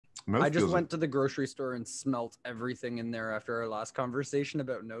I just went to the grocery store and smelt everything in there after our last conversation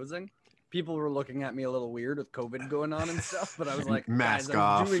about nosing. People were looking at me a little weird with COVID going on and stuff, but I was like, Mask guys,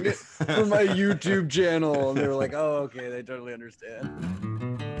 off. I'm doing it for my YouTube channel. And they were like, oh, okay, they totally understand.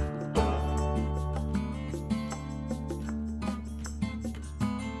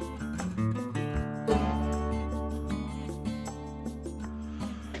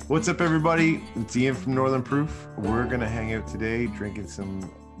 What's up, everybody? It's Ian from Northern Proof. We're going to hang out today drinking some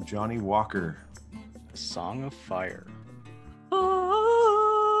Johnnie Walker. Song of Fire.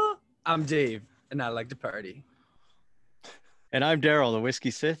 I'm Dave, and I like to party. And I'm Darryl, the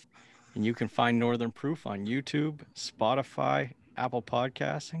Whiskey Sith. And you can find Northern Proof on YouTube, Spotify, Apple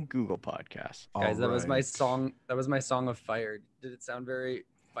Podcasts, and Google Podcasts. Guys, that was my song. That was my Song of Fire. Did it sound very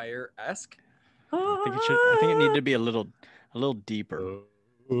fire-esque? I think it needed to be a little deeper.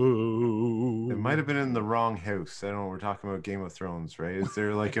 It might have been in the wrong house. I don't know. We're talking about Game of Thrones, right? Is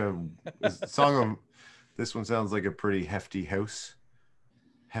there like a song of... This one sounds like a pretty hefty house.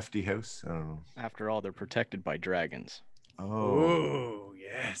 Hefty house? I don't know. After all, they're protected by dragons. Oh,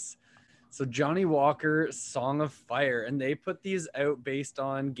 yes. So Johnnie Walker, Song of Fire, and they put these out based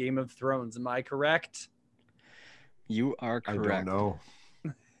on Game of Thrones. Am I correct? You are correct. I don't know.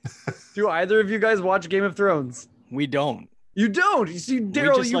 Do either of you guys watch Game of Thrones? We don't. You don't? You see,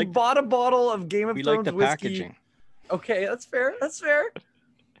 Darryl, you bought a bottle of Game of Thrones like the whiskey. Packaging. Okay, that's fair. That's fair.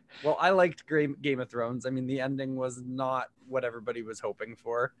 Well, I liked Game of Thrones. I mean, the ending was not what everybody was hoping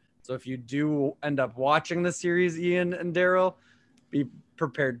for. So if you do end up watching the series, Ian and Darryl, be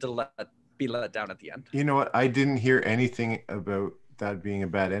prepared to be let down at the end. You know what? I didn't hear anything about that being a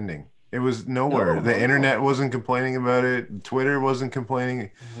bad ending. It was nowhere. The internet wasn't complaining about it. Twitter wasn't complaining.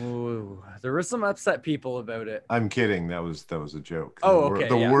 Ooh, there were some upset people about it. I'm kidding. That was a joke. Oh, okay.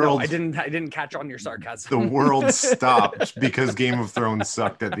 The world. No, I didn't catch on your sarcasm. The world stopped because Game of Thrones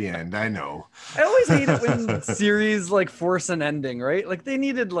sucked at the end. I know. I always hate it when series like force an ending, right? Like they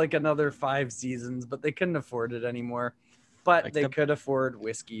needed like another 5 seasons, but they couldn't afford it anymore. But like they could afford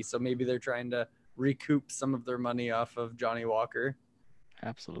whiskey, so maybe they're trying to recoup some of their money off of Johnnie Walker.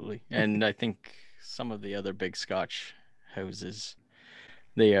 Absolutely. And I think some of the other big Scotch houses,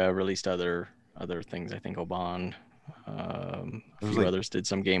 they released other things. I think Oban, a few others did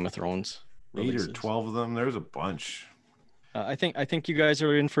some Game of Thrones releases. 8 or 12 of them. There's a bunch. I think you guys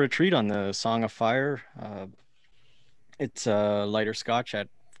are in for a treat on the Song of Fire. It's a lighter Scotch at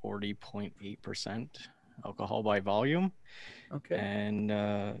 40.8% alcohol by volume. Okay. And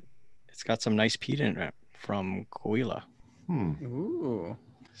it's got some nice peat in it from Coahuila. Ooh.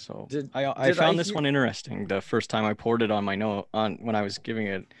 So I found this one interesting. The first time I poured it on my when I was giving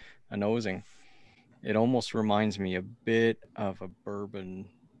it a nosing, it almost reminds me a bit of a bourbon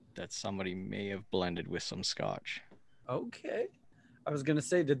that somebody may have blended with some Scotch. Okay. I was gonna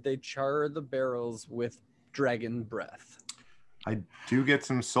say, did they char the barrels with dragon breath? I do get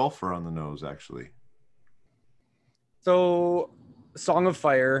some sulfur on the nose, actually. So, Song of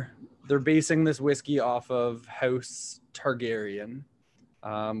Fire, they're basing this whiskey off of House Targaryen,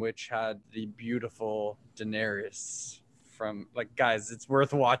 which had the beautiful Daenerys from, like, guys, it's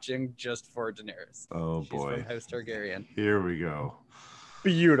worth watching just for Daenerys. Oh, She's boy. from House Targaryen. Here we go.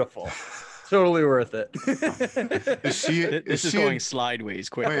 Beautiful. Totally worth it. This is going sideways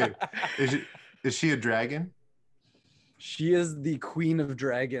quick. Wait, is she a dragon? She is the queen of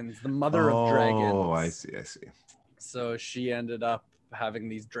dragons, the mother of dragons. Oh, I see. So she ended up having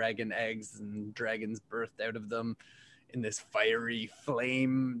these dragon eggs and dragons birthed out of them in this fiery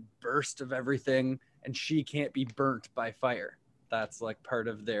flame burst of everything. And she can't be burnt by fire. That's like part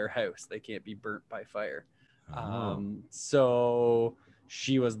of their house. They can't be burnt by fire. So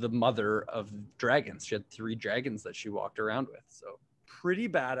she was the mother of dragons. She had 3 dragons that she walked around with. So pretty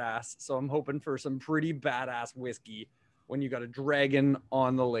badass. So I'm hoping for some pretty badass whiskey when you got a dragon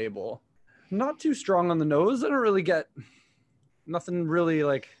on the label. Not too strong on the nose. I don't really get nothing really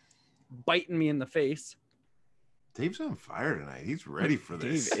like biting me in the face. Dave's on fire tonight. He's ready for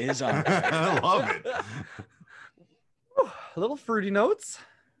this. Dave is on fire. I love it. A little fruity notes.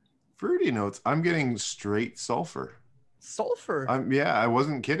 Fruity notes. I'm getting straight sulfur. Sulfur? Yeah, I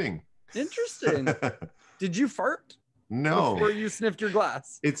wasn't kidding. Interesting. Did you fart? No. Before you sniffed your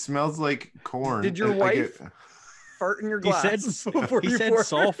glass? It smells like corn. Did your wife fart in your glass? He said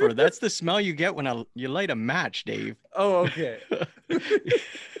sulfur. That's the smell you get when you light a match, Dave. Oh, okay.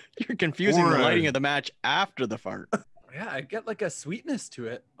 You're confusing the lighting of the match after the fart. Yeah, I get like a sweetness to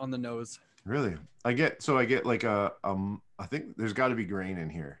it on the nose. Really? I get like a I think there's got to be grain in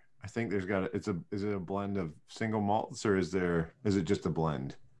here. I think there's got to, is it a blend of single malts or is it just a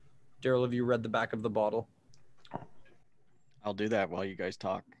blend? Darryl, have you read the back of the bottle? I'll do that while you guys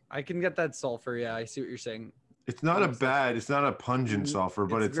talk. I can get that sulfur. Yeah, I see what you're saying. It's not it's not a pungent sulfur,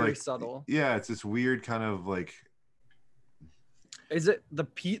 but it's very like subtle. Yeah, it's this weird kind of like. Is it the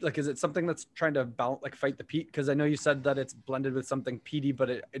peat? Like, is it something that's trying to fight the peat? Because I know you said that it's blended with something peaty, but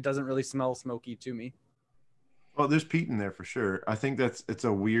it doesn't really smell smoky to me. Oh, there's peat in there for sure. I think it's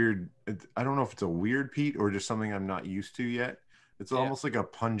a weird. I don't know if it's a weird peat or just something I'm not used to yet. It's almost like a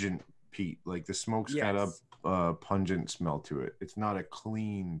pungent peat. Like the smoke's got a pungent smell to it. It's not a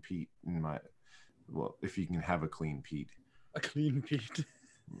clean peat well, if you can have a clean peat. A clean peat.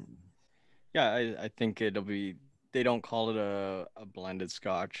 Yeah, I think it'll be. They don't call it a blended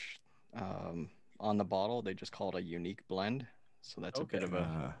Scotch on the bottle. They just call it a unique blend. So that's a bit of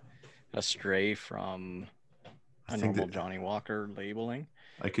a stray from a normal Johnnie Walker labeling.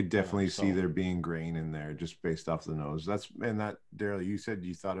 I could definitely see there being grain in there just based off the nose. Darryl, you said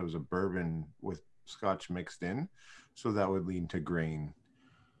you thought it was a bourbon with Scotch mixed in, so that would lean to grain.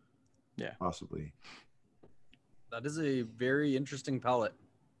 Yeah, possibly. That is a very interesting palate.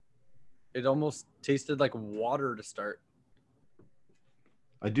 It almost tasted like water to start.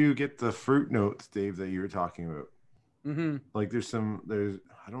 I do get the fruit notes, Dave, that you were talking about. Mm-hmm. Like there's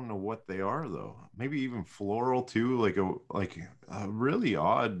I don't know what they are though. Maybe even floral too, like a really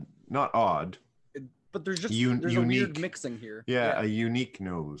odd, not odd. But there's just there's a weird mixing here. Yeah, a unique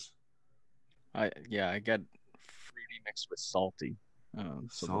nose. I get fruity mixed with salty.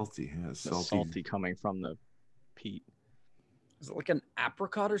 Salty. Salty coming from the peat. Is it like an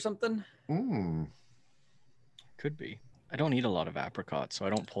apricot or something? Could be. I don't eat a lot of apricots, so I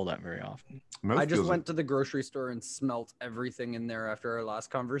don't pull that very often. I just went to the grocery store and smelt everything in there after our last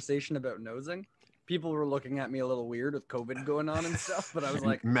conversation about nosing. People were looking at me a little weird with COVID going on and stuff, but I was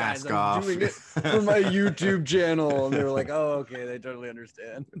like, mask guys, off. I'm doing it for my YouTube channel. And they were like, oh, okay, they totally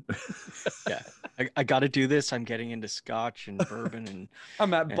understand. Yeah, I got to do this. I'm getting into Scotch and bourbon, and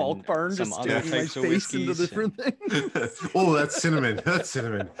I'm at Bulk Barn just sticking my face into different things. Oh, that's cinnamon. That's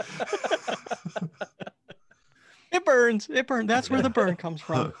cinnamon. It burns. It burns. That's where the burn comes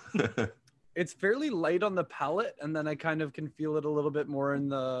from. It's fairly light on the palate, and then I kind of can feel it a little bit more in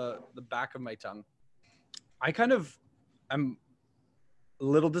the back of my tongue. I'm a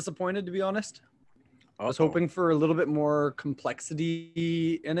little disappointed, to be honest. I was hoping for a little bit more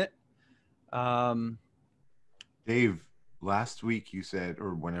complexity in it. Dave, last week you said,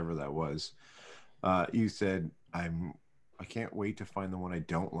 or whenever that was, you said, I can't wait to find the one I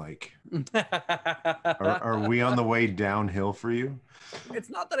don't like. Are we on the way downhill for you? It's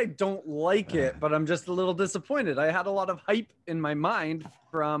not that I don't like it, but I'm just a little disappointed. I had a lot of hype in my mind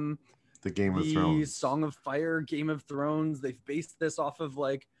from the Game of Thrones, Song of Fire, Game of Thrones. They've based this off of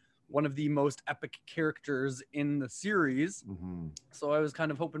like one of the most epic characters in the series. Mm-hmm. So I was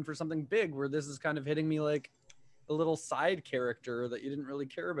kind of hoping for something big, where this is kind of hitting me like a little side character that you didn't really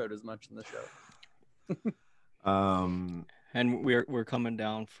care about as much in the show. And we're coming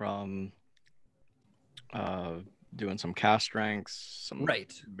down from doing some cast strengths, some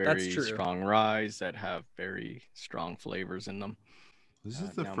very strong ryes that have very strong flavors in them. This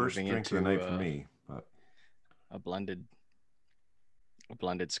is the first drink of the night for me, but a blended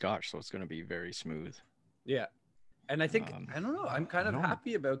Scotch, so it's going to be very smooth. Yeah, and I think I don't know. I'm kind of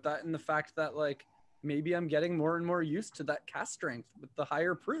happy about that, in the fact that like maybe I'm getting more and more used to that cast strength with the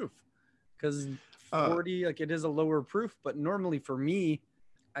higher proof, because 40 like it is a lower proof, but normally for me,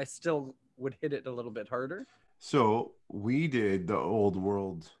 I still would hit it a little bit harder. So we did the Old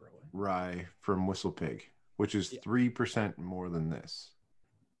World rye from Whistle Pig, which is 3% more than this.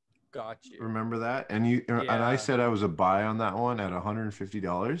 Got you. Remember that? And and I said I was a buy on that one at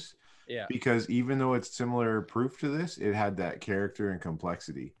 $150. Yeah. Because even though it's similar proof to this, it had that character and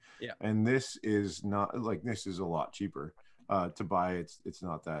complexity. Yeah. And this is not like, this is a lot cheaper to buy. It's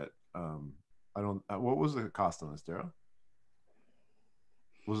not that. What was the cost on this, Darryl?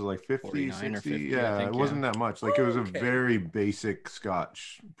 Was it like 50, 60? 50, yeah, think, it wasn't that much. Like it was a very basic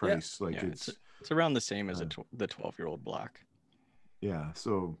Scotch price. Yeah. Like it's around the same as the 12-year-old black. Yeah,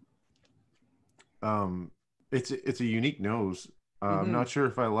 so it's a unique nose. I'm not sure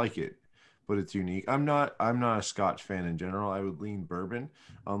if I like it, but it's unique. I'm not a Scotch fan in general. I would lean bourbon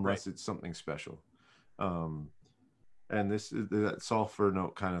unless it's something special. And that sulfur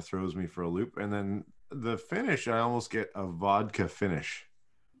note kind of throws me for a loop. And then the finish, I almost get a vodka finish.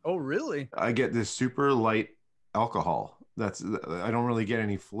 Oh, really? I get this super light alcohol. I don't really get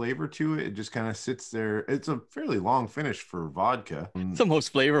any flavor to it. It just kind of sits there. It's a fairly long finish for vodka. It's the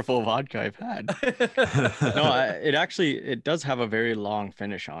most flavorful vodka I've had. No, it does have a very long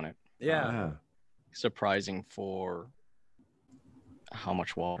finish on it. Yeah. Surprising for how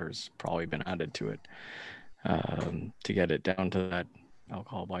much water's probably been added to it to get it down to that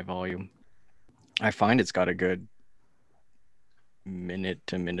alcohol by volume. I find it's got a good minute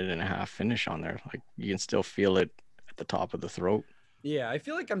to minute and a half finish on there. Like you can still feel it at the top of the throat. Yeah, I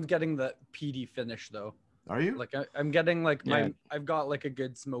feel like I'm getting the peaty finish though. Are you? Like I'm getting like Yeah. I've got like a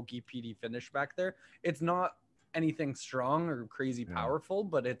good smoky peaty finish back there. It's not anything strong or crazy powerful,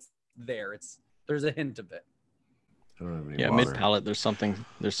 but it's there. There's a hint of it. I don't have any Yeah, water. mid palate. There's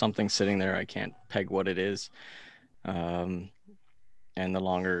something sitting there. I can't peg what it is. And the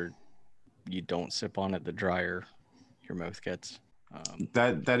longer you don't sip on it, the drier your mouth gets.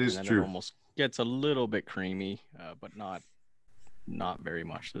 That is and then true. It almost gets a little bit creamy, but not very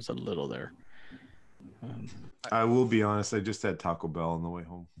much. There's a little there. I will be honest. I just had Taco Bell on the way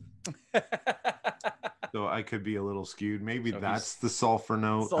home, so I could be a little skewed. Maybe So that's the sulfur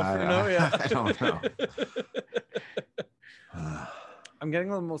note. Sulfur note, yeah. I don't know. I'm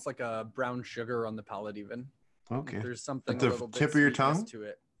getting almost like a brown sugar on the palate even. Okay. There's something At the a little bit tip of your sweetness tongue? to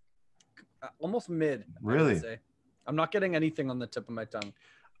it. Almost mid. I Really? would say. I'm not getting anything on the tip of my tongue.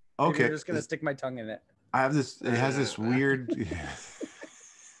 Maybe Okay. I'm just gonna stick my tongue in it. I have this. It has this weird.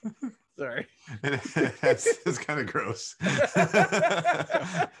 Sorry. It's kind of gross. It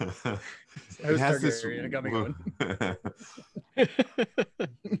has this. It got me going.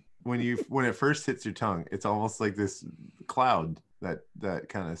 When it first hits your tongue, it's almost like this cloud that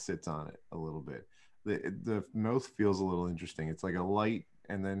kind of sits on it a little bit. The mouth feels a little interesting. It's like a light,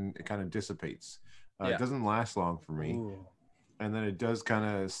 and then it kind of dissipates. It doesn't last long for me. Ooh. And then it does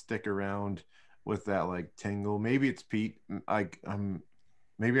kind of stick around with that like tingle. Maybe it's peat.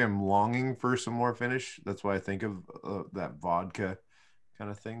 Maybe I'm longing for some more finish. That's why I think of that vodka kind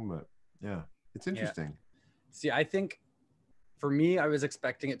of thing. But yeah, it's interesting. See, I think for me, I was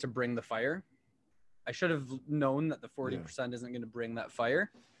expecting it to bring the fire. I should have known that the 40% isn't going to bring that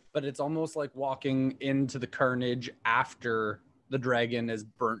fire, but it's almost like walking into the carnage after the dragon has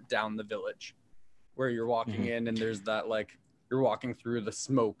burnt down the village, where you're walking in and there's that like you're walking through the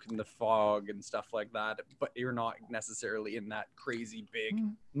smoke and the fog and stuff like that, but you're not necessarily in that crazy big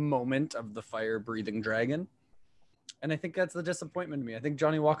moment of the fire breathing dragon. And I think that's the disappointment to me. I think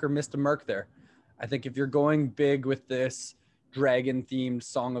Johnnie Walker missed a mark there. I think if you're going big with this dragon themed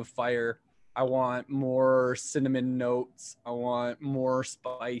Song of Fire, I want more cinnamon notes. I want more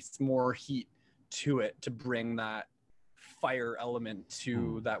spice, more heat to it to bring that fire element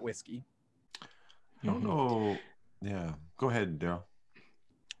to that whiskey. I don't know. Yeah. Go ahead, Darryl.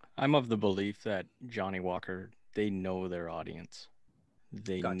 I'm of the belief that Johnnie Walker, they know their audience.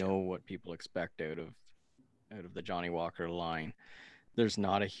 They know what people expect out of the Johnnie Walker line. There's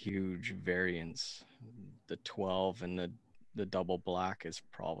not a huge variance. The 12 and the double black is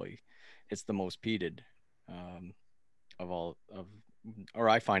probably it's the most peated or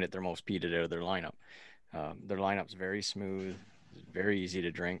I find it their most peated out of their lineup. Their lineup's very smooth, very easy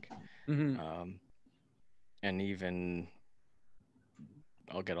to drink. And even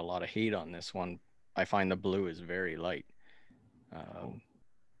I'll get a lot of hate on this one. I find the blue is very light.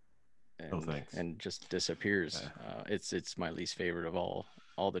 And just disappears. It's my least favorite of all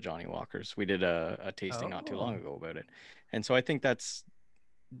the Johnnie Walkers. We did a tasting not too long ago about it. And so I think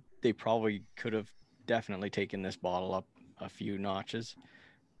they probably could have definitely taken this bottle up a few notches,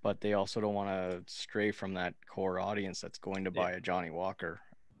 but they also don't want to stray from that core audience that's going to buy a Johnnie Walker.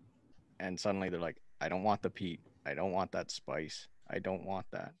 And suddenly they're like, I don't want the peat. I don't want that spice. I don't want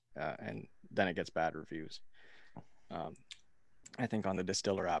that. And then it gets bad reviews. I think on the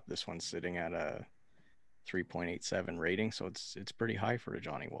Distiller app, this one's sitting at a 3.87 rating. So it's pretty high for a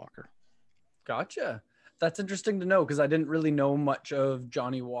Johnnie Walker. Gotcha. That's interesting to know because I didn't really know much of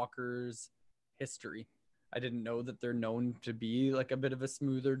Johnnie Walker's history. I didn't know that they're known to be like a bit of a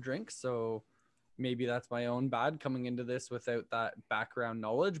smoother drink. So maybe that's my own bad coming into this without that background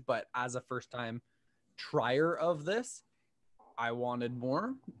knowledge. But as a first time trier of this, I wanted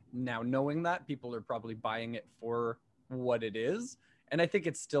more. Now knowing that, people are probably buying it for what it is. And I think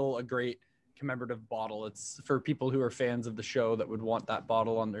it's still a great commemorative bottle. It's for people who are fans of the show that would want that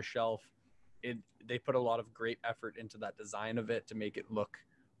bottle on their shelf. They put a lot of great effort into that design of it to make it look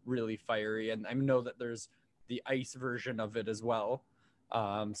really fiery. And I know that there's the ice version of it as well.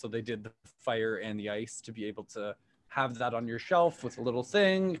 So they did the fire and the ice to be able to have that on your shelf with a little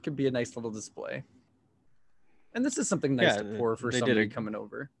thing. It could be a nice little display. And this is something nice to pour for somebody coming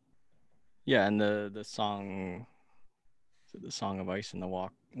over. Yeah, and the song of Ice and the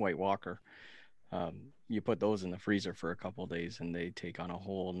White Walker, you put those in the freezer for a couple of days and they take on a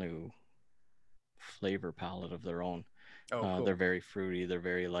whole new flavor palette of their own. Cool. They're very fruity, they're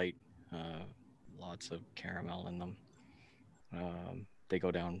very light, lots of caramel in them. They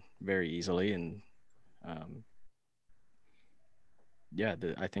go down very easily, and yeah,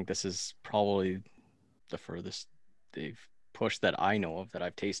 I think this is probably the furthest they've pushed that I know of that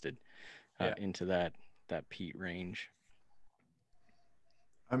I've tasted into that peat range.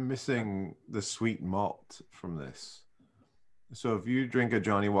 I'm missing the sweet malt from this. So if you drink a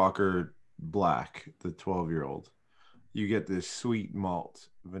Johnnie Walker Black, the 12-year-old, you get this sweet malt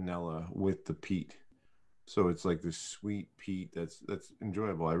vanilla with the peat. So it's like this sweet peat that's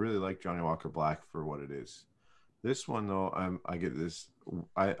enjoyable. I really like Johnnie Walker Black for what it is. This one though, I get this.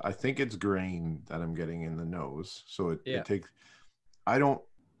 I think it's grain that I'm getting in the nose. So it takes. I don't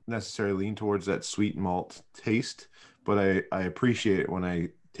necessarily lean towards that sweet malt taste, but I appreciate it when I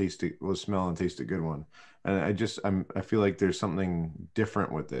taste it, will smell and taste a good one. And I feel like there's something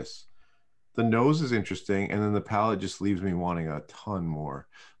different with this. The nose is interesting, and then the palate just leaves me wanting a ton more.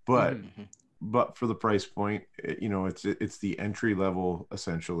 But but for the price point, it's the entry level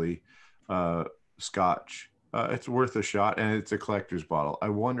essentially Scotch. It's worth a shot, and it's a collector's bottle. I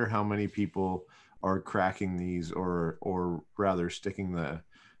wonder how many people are cracking these, or rather sticking the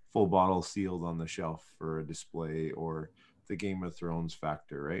full bottle sealed on the shelf for a display, or the Game of Thrones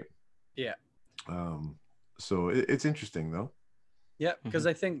factor, right? Yeah. So it's interesting though. Yeah, because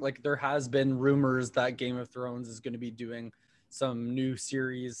I think like there has been rumors that Game of Thrones is going to be doing some new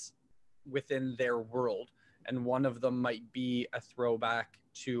series within their world, and one of them might be a throwback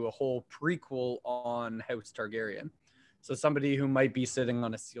to a whole prequel on House Targaryen. So somebody who might be sitting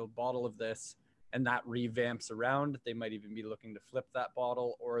on a sealed bottle of this and that revamps around, they might even be looking to flip that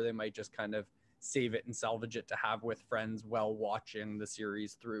bottle, or they might just kind of save it and salvage it to have with friends while watching the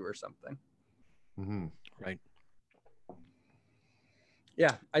series through or something. Right.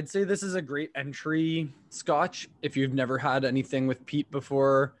 Yeah, I'd say this is a great entry Scotch. If you've never had anything with peat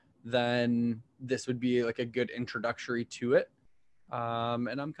before, then this would be like a good introductory to it.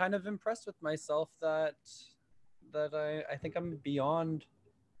 And I'm kind of impressed with myself that I think I'm beyond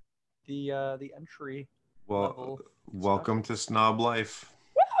the entry level. Welcome to snob life.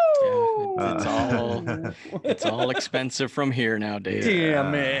 Yeah, it's all expensive from here now, Dave.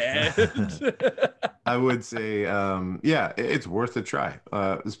 Damn it. I would say, it's worth a try,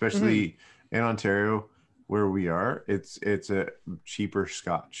 especially in Ontario where we are. It's a cheaper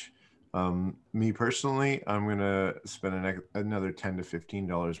Scotch. Me personally, I'm gonna spend another $10 to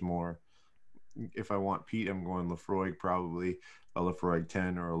 $15 more. If I want peat, I'm going Lafroig, probably a Lafroig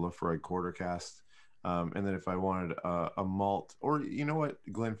 10 or a Lafroig quarter cast. And then if I wanted a malt, or you know what,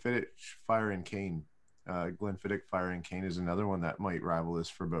 Glenfiddich Fire and Cane. Glenfiddich Fire and Cane is another one that might rival this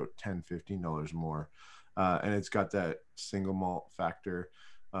for about $10, $15 more. And it's got that single malt factor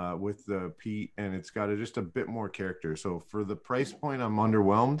with the peat, and it's got just a bit more character. So for the price point, I'm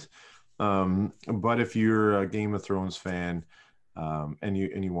underwhelmed. But if you're a Game of Thrones fan and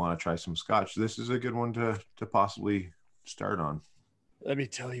you want to try some Scotch, this is a good one to possibly start on. Let me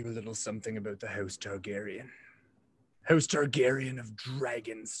tell you a little something about the House Targaryen. House Targaryen of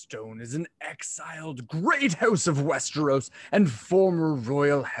Dragonstone is an exiled great house of Westeros and former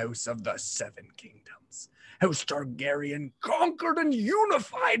royal house of the Seven Kingdoms. House Targaryen conquered and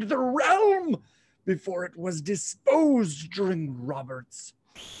unified the realm before it was disposed during Robert's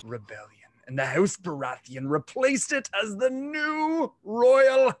rebellion, and the House Baratheon replaced it as the new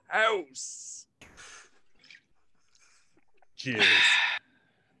royal house. Cheers.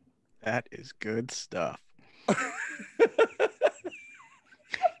 That is good stuff.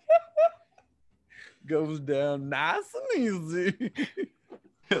 Goes down nice and easy.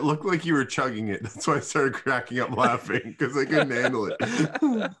 It looked like you were chugging it. That's why I started cracking up laughing, because I couldn't handle it.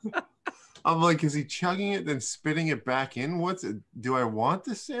 I'm like, is he chugging it then spitting it back in? What's it? Do I want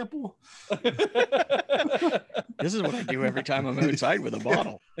this sample? This is what I do every time I'm outside with a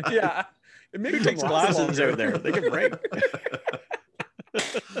bottle. Yeah. Who takes glasses out there? They can break.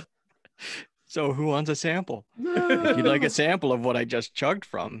 So who wants a sample? If you'd like a sample of what I just chugged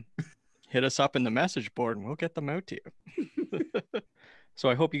from, hit us up in the message board and we'll get them out to you. So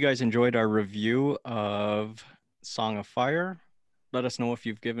I hope you guys enjoyed our review of Song of Fire. Let us know if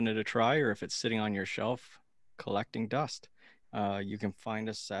you've given it a try or if it's sitting on your shelf collecting dust. You can find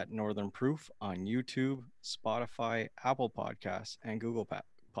us at Northern Proof on YouTube, Spotify, Apple Podcasts, and Google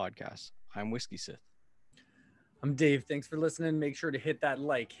Podcasts. I'm Whiskey Sith. I'm Dave. Thanks for listening. Make sure to hit that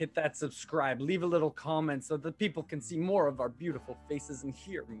like, hit that subscribe, leave a little comment so that people can see more of our beautiful faces and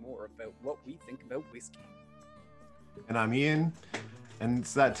hear more about what we think about whiskey. And I'm Ian, and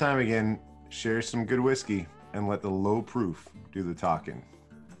it's that time again. Share some good whiskey and let the low proof do the talking.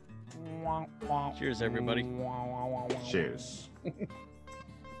 Cheers, everybody. Cheers.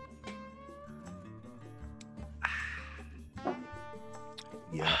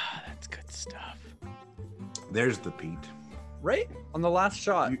 Yeah. That's good stuff. There's the peat. right on the last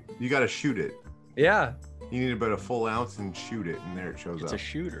shot. You got to shoot it. Yeah. You need about a full ounce and shoot it, and there it shows up. It's a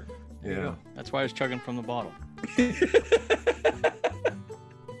shooter. There you Yeah. go. That's why I was chugging from the bottle.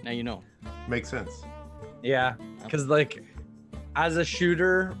 Now you know. Makes sense. Yeah, because like as a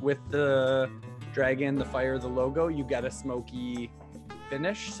shooter with the dragon, the fire, the logo, you get a smoky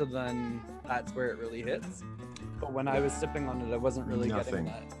finish. So then that's where it really hits. But when I was sipping on it, I wasn't really getting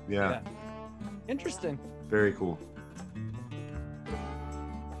that. Yeah. Interesting. Very cool.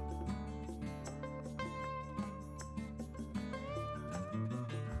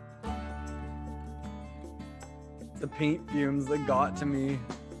 The paint fumes that got to me.